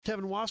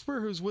Kevin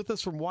Wasper, who's with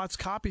us from Watts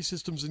Copy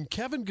Systems. And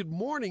Kevin, good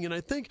morning. And I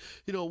think,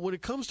 when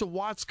it comes to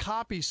Watts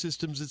Copy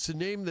Systems, it's a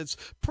name that's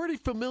pretty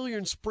familiar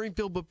in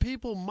Springfield, but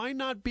people might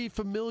not be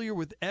familiar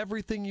with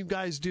everything you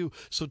guys do.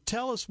 So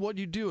tell us what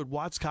you do at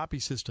Watts Copy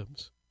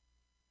Systems.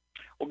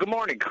 Well, good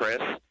morning,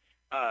 Chris.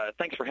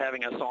 Thanks for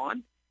having us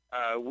on.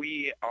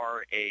 We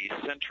are a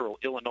Central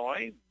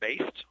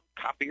Illinois-based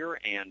copier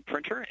and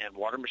printer and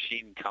water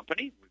machine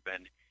company. We've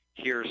been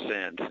here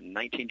since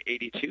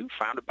 1982,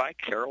 founded by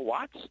Carol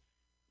Watts,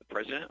 the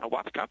president of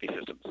Watts Copy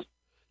Systems.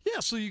 Yeah,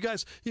 so you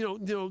guys,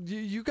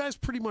 you guys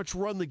pretty much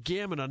run the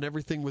gamut on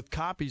everything with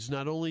copies.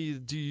 Not only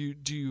do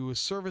you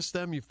service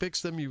them, you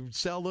fix them, you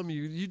sell them,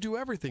 you do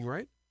everything,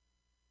 right?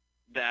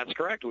 That's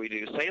correct. We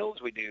do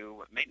sales, we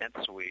do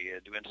maintenance, we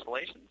do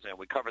installations, and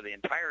we cover the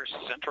entire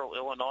Central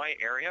Illinois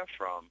area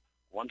from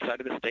one side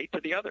of the state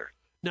to the other.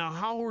 Now,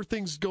 how are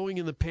things going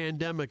in the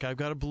pandemic? I've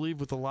got to believe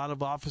with a lot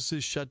of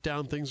offices shut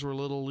down, things were a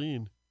little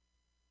lean.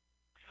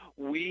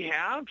 We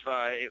have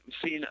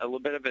seen a little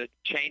bit of a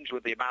change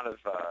with the amount of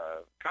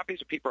copies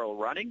that people are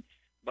running,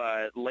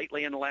 but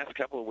lately in the last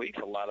couple of weeks,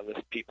 a lot of this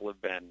people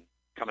have been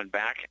coming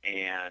back,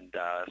 and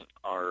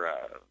our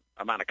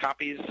amount of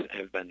copies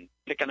have been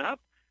picking up.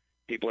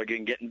 People are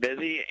getting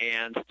busy,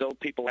 and still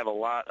people have a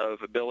lot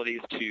of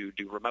abilities to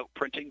do remote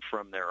printing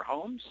from their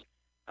homes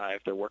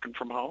if they're working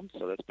from home,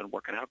 so that's been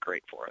working out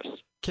great for us.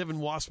 Kevin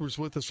Wasmer's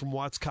with us from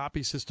Watts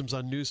Copy Systems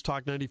on News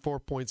Talk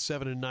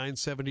 94.7 and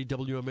 970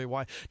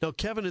 WMAY. Now,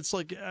 Kevin, it's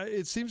like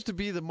it seems to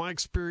be that my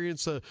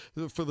experience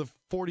for the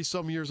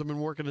 40-some years I've been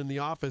working in the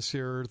office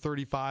here,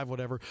 35,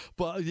 whatever,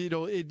 but,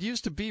 it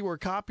used to be where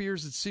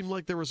copiers, it seemed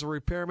like there was a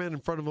repairman in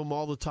front of them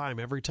all the time,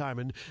 every time,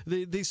 and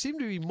they seem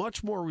to be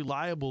much more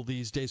reliable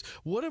these days.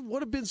 What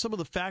have been some of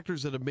the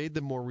factors that have made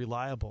them more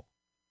reliable?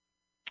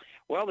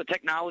 Well, the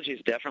technology has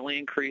definitely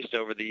increased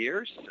over the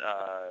years.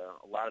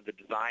 A lot of the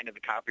design of the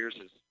copiers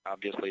has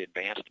obviously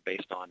advanced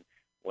based on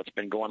what's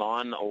been going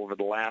on over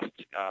the last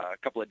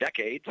couple of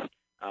decades.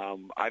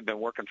 I've been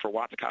working for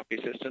Watts Copy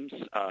Systems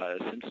since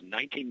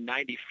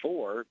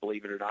 1994,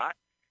 believe it or not,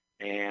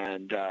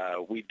 and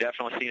we've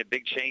definitely seen a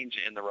big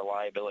change in the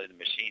reliability of the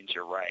machines.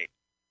 You're right.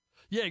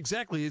 Yeah,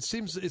 exactly. It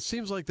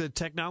seems like the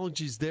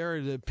technology's there.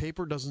 The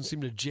paper doesn't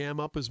seem to jam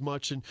up as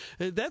much, and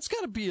that's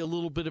got to be a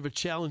little bit of a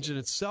challenge in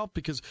itself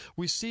because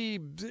we see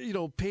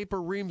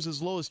paper reams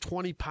as low as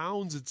 20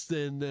 pounds. It's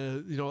then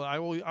I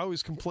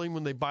always complain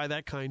when they buy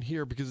that kind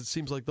here because it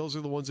seems like those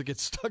are the ones that get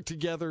stuck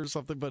together or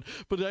something. But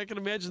I can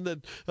imagine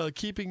that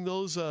keeping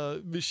those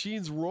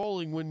machines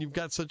rolling when you've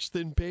got such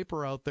thin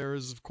paper out there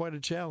is quite a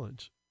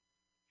challenge.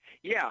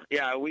 Yeah,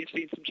 we've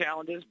seen some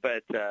challenges,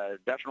 but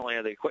definitely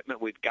the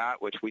equipment we've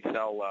got, which we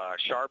sell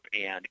Sharp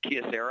and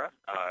Kyocera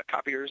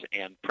copiers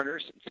and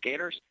printers and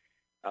scanners,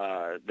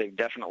 they've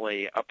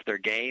definitely upped their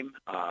game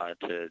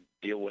to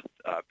deal with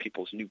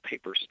people's new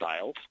paper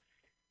styles.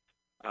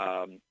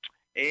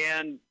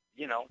 And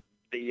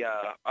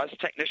us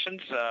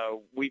technicians,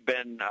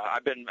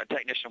 I've been a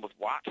technician with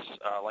Watts,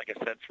 like I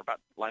said, for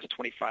about the last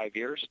 25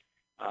 years,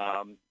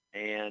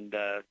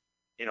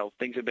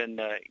 things have been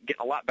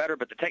getting a lot better,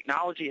 but the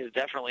technology has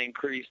definitely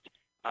increased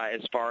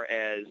as far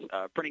as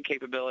printing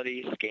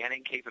capability,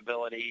 scanning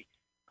capability,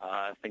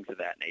 things of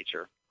that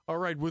nature. All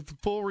right, with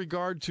full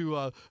regard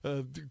to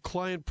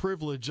client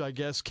privilege, I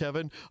guess,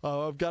 Kevin,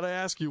 I've got to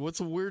ask you, what's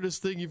the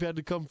weirdest thing you've had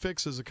to come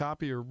fix as a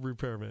copier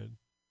repairman?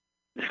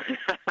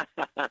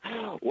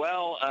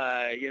 Well,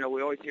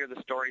 we always hear the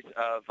stories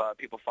of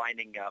people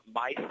finding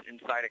mice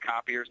inside of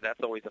copiers. That's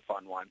always a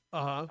fun one.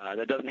 Uh-huh.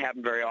 That doesn't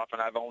happen very often.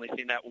 I've only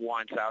seen that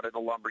once out at a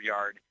lumber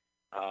yard.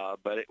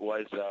 But it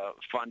was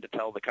fun to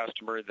tell the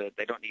customer that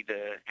they don't need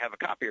to have a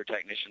copier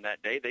technician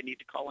that day. They need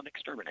to call an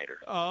exterminator.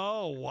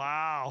 Oh,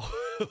 wow.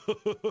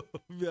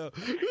 Yeah,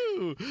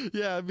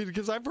 I mean,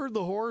 because I've heard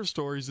the horror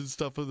stories and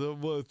stuff of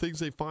the things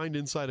they find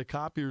inside of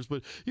copiers,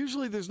 but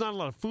usually there's not a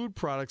lot of food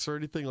products or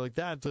anything like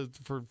that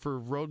for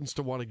rodents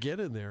to want to get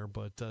in there,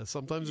 but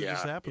sometimes it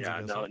just happens.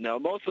 Yeah, no.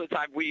 Most of the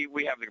time we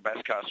have the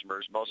best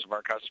customers. Most of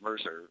our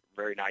customers are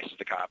very nice to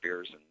the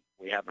copiers, and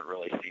we haven't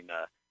really seen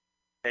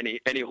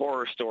any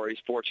horror stories,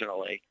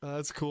 fortunately.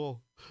 That's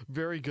cool.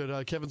 Very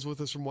good. Kevin's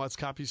with us from Watts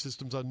Copy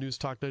Systems on News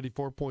Talk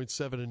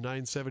 94.7 and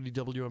 970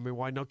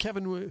 WMAY. Now,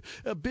 Kevin,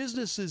 a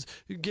business is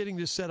getting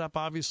to set up,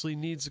 obviously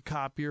needs a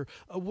copier.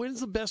 When's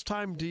the best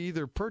time to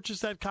either purchase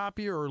that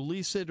copier or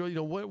lease it? Or,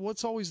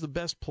 what's always the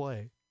best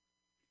play?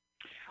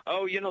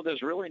 Oh,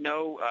 there's really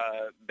no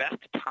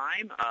best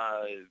time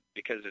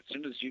because as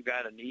soon as you've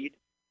got a need,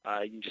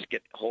 you can just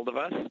get hold of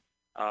us.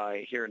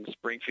 Here in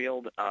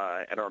Springfield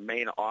at our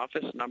main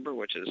office number,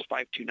 which is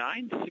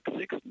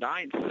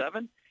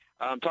 529-6697.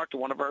 Talk to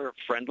one of our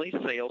friendly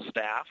sales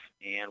staff,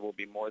 and we'll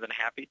be more than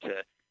happy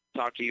to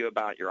talk to you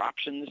about your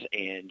options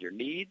and your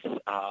needs.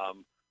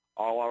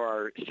 All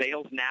our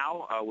sales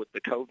now with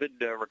the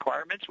COVID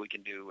requirements, we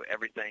can do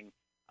everything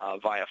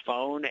via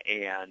phone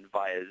and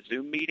via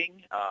Zoom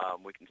meeting.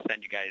 We can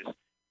send you guys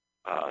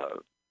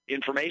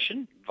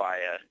information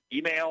via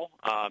email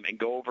and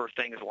go over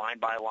things line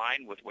by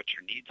line with what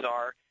your needs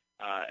are.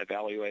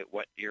 evaluate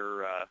what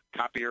your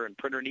copier and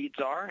printer needs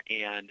are.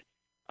 And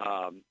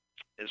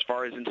as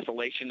far as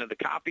installation of the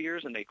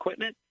copiers and the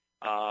equipment,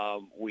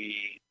 all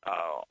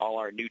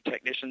our new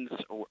technicians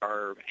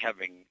are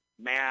having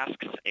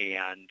masks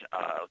and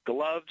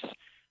gloves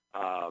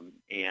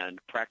and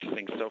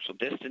practicing social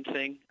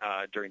distancing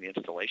during the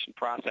installation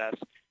process.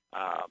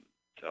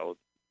 So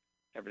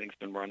everything's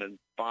been running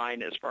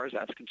fine as far as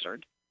that's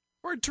concerned.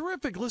 All right,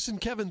 terrific. Listen,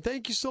 Kevin,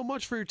 thank you so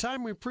much for your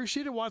time. We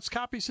appreciate it. Watts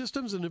Copy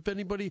Systems, and if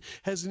anybody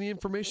has any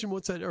information,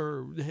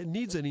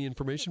 needs any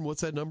information,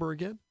 what's that number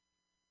again?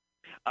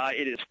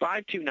 It is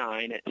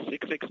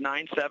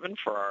 529-6697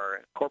 for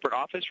our corporate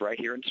office right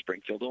here in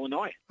Springfield,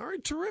 Illinois. All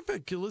right,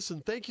 terrific.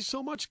 Listen, thank you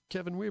so much,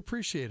 Kevin. We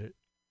appreciate it.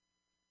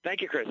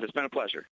 Thank you, Chris. It's been a pleasure.